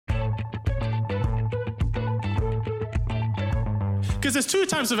Because there's two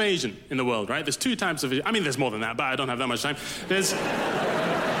types of Asian in the world, right? There's two types of... I mean, there's more than that, but I don't have that much time. There's...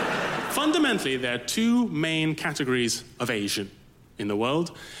 Fundamentally, there are two main categories of Asian in the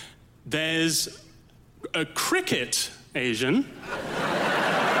world. There's a cricket Asian.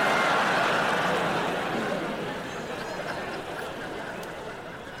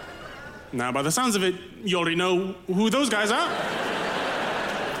 Now, by the sounds of it, you already know who those guys are.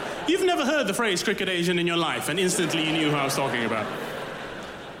 You've never heard the phrase cricket Asian in your life, and instantly you knew who I was talking about.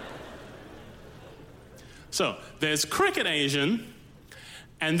 So, there's cricket Asian,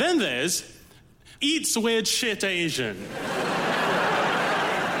 and then there's eats weird shit Asian.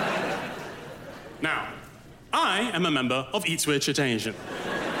 Now, I am a member of Eats Weird Shit Asian.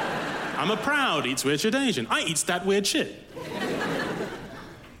 I'm a proud Eats Weird Shit Asian. I eats that weird shit.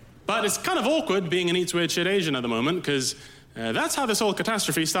 But it's kind of awkward being an Eats Weird Shit Asian at the moment, because that's how this whole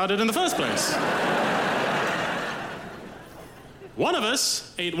catastrophe started in the first place. One of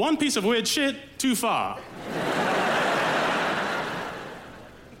us ate one piece of weird shit too far.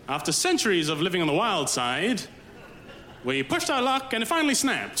 After centuries of living on the wild side, we pushed our luck and it finally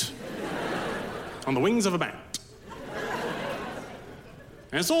snapped. On the wings of a bat.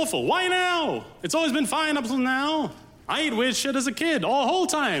 And it's awful. Why now? It's always been fine up till now. I ate weird shit as a kid, all whole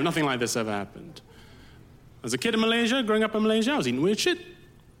time. Nothing like this ever happened. As a kid in Malaysia, growing up in Malaysia, I was eating weird shit.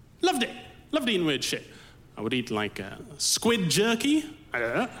 Loved it. Loved eating weird shit. I would eat like squid jerky.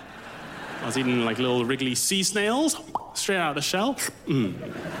 I was eating like little wriggly sea snails, straight out of the shell.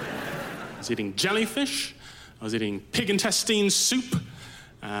 I was eating jellyfish. I was eating pig intestine soup.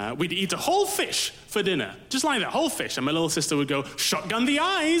 We'd eat a whole fish for dinner, just like that, whole fish. And my little sister would go, shotgun the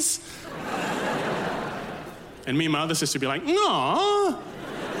eyes. And me and my other sister would be like, no.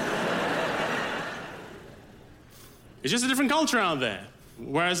 It's just a different culture out there.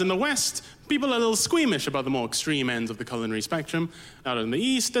 Whereas in the West, people are a little squeamish about the more extreme ends of the culinary spectrum. Out in the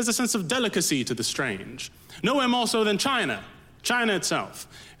East, there's a sense of delicacy to the strange. Nowhere more so than China. China itself.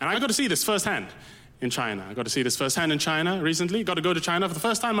 And I got to see this firsthand in China. I got to see this firsthand in China recently. Got to go to China for the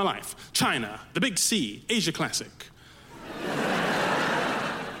first time in my life. China, the big C, Asia Classic.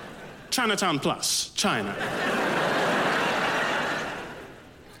 Chinatown Plus, China.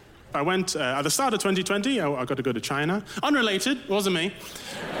 I went at the start of 2020, I got to go to China. Unrelated, wasn't me.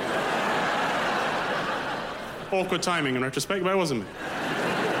 Awkward timing in retrospect, but it wasn't me.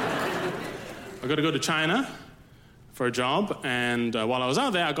 I got to go to China for a job, and while I was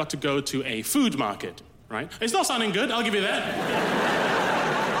out there, I got to go to a food market, right? It's not sounding good, I'll give you that.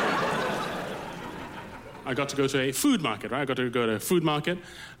 I got to go to a food market, right? I got to go to a food market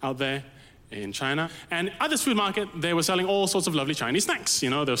out there in China. And at this food market, they were selling all sorts of lovely Chinese snacks. You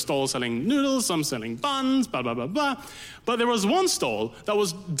know, there were stalls selling noodles, some selling buns, blah, blah, blah, blah. But there was one stall that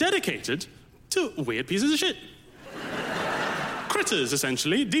was dedicated to weird pieces of shit. Critters,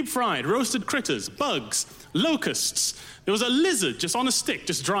 essentially, deep-fried, roasted critters, bugs, locusts. There was a lizard just on a stick,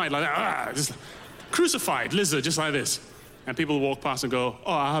 just dried like that. Just crucified lizard, just like this. And people walk past and go,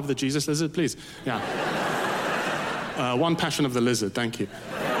 oh, I'll have the Jesus lizard, please. Yeah. One passion of the lizard, thank you.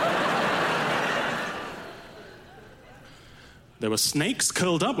 There were snakes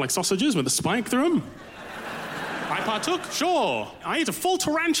curled up like sausages with a spike through them. I partook, sure. I ate a full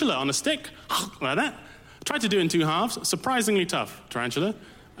tarantula on a stick, like that. Tried to do it in two halves, surprisingly tough tarantula.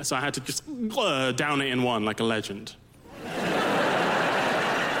 So I had to just down it in one like a legend.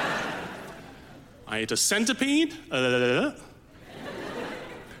 I ate a centipede.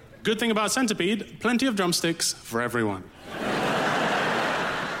 Good thing about centipede, plenty of drumsticks for everyone.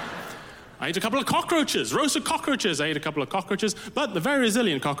 I ate a couple of cockroaches, roasted cockroaches. I ate a couple of cockroaches, but the very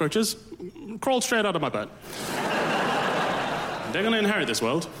resilient cockroaches crawled straight out of my butt. They're going to inherit this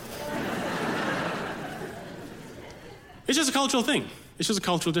world. It's just a cultural thing. It's just a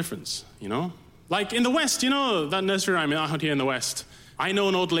cultural difference, you know? Like in the West, you know, that nursery rhyme out here in the West. I know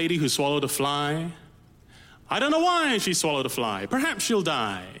an old lady who swallowed a fly. I don't know why she swallowed a fly. Perhaps she'll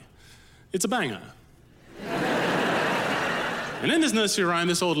die. It's a banger. And in this nursery rhyme,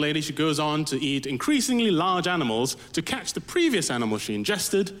 this old lady, she goes on to eat increasingly large animals to catch the previous animal she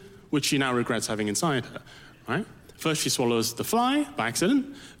ingested, which she now regrets having inside her, right? First, she swallows the fly by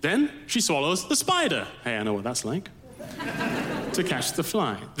accident. Then, she swallows the spider. Hey, I know what that's like. To catch the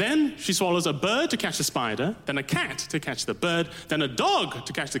fly. Then, she swallows a bird to catch the spider, then a cat to catch the bird, then a dog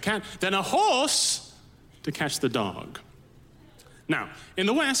to catch the cat, then a horse to catch the dog. Now, in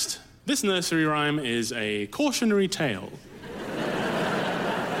the West, this nursery rhyme is a cautionary tale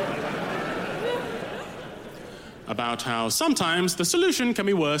about how sometimes the solution can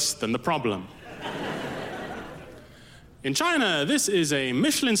be worse than the problem. In China, this is a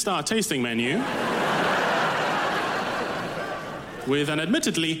Michelin star tasting menu with an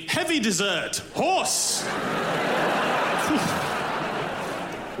admittedly heavy dessert. Horse!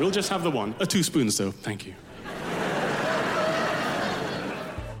 We'll just have the one. 2 spoons, though. Thank you.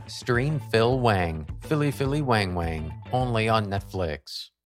 Stream Phil Wang, Philly Philly Wang Wang, only on Netflix.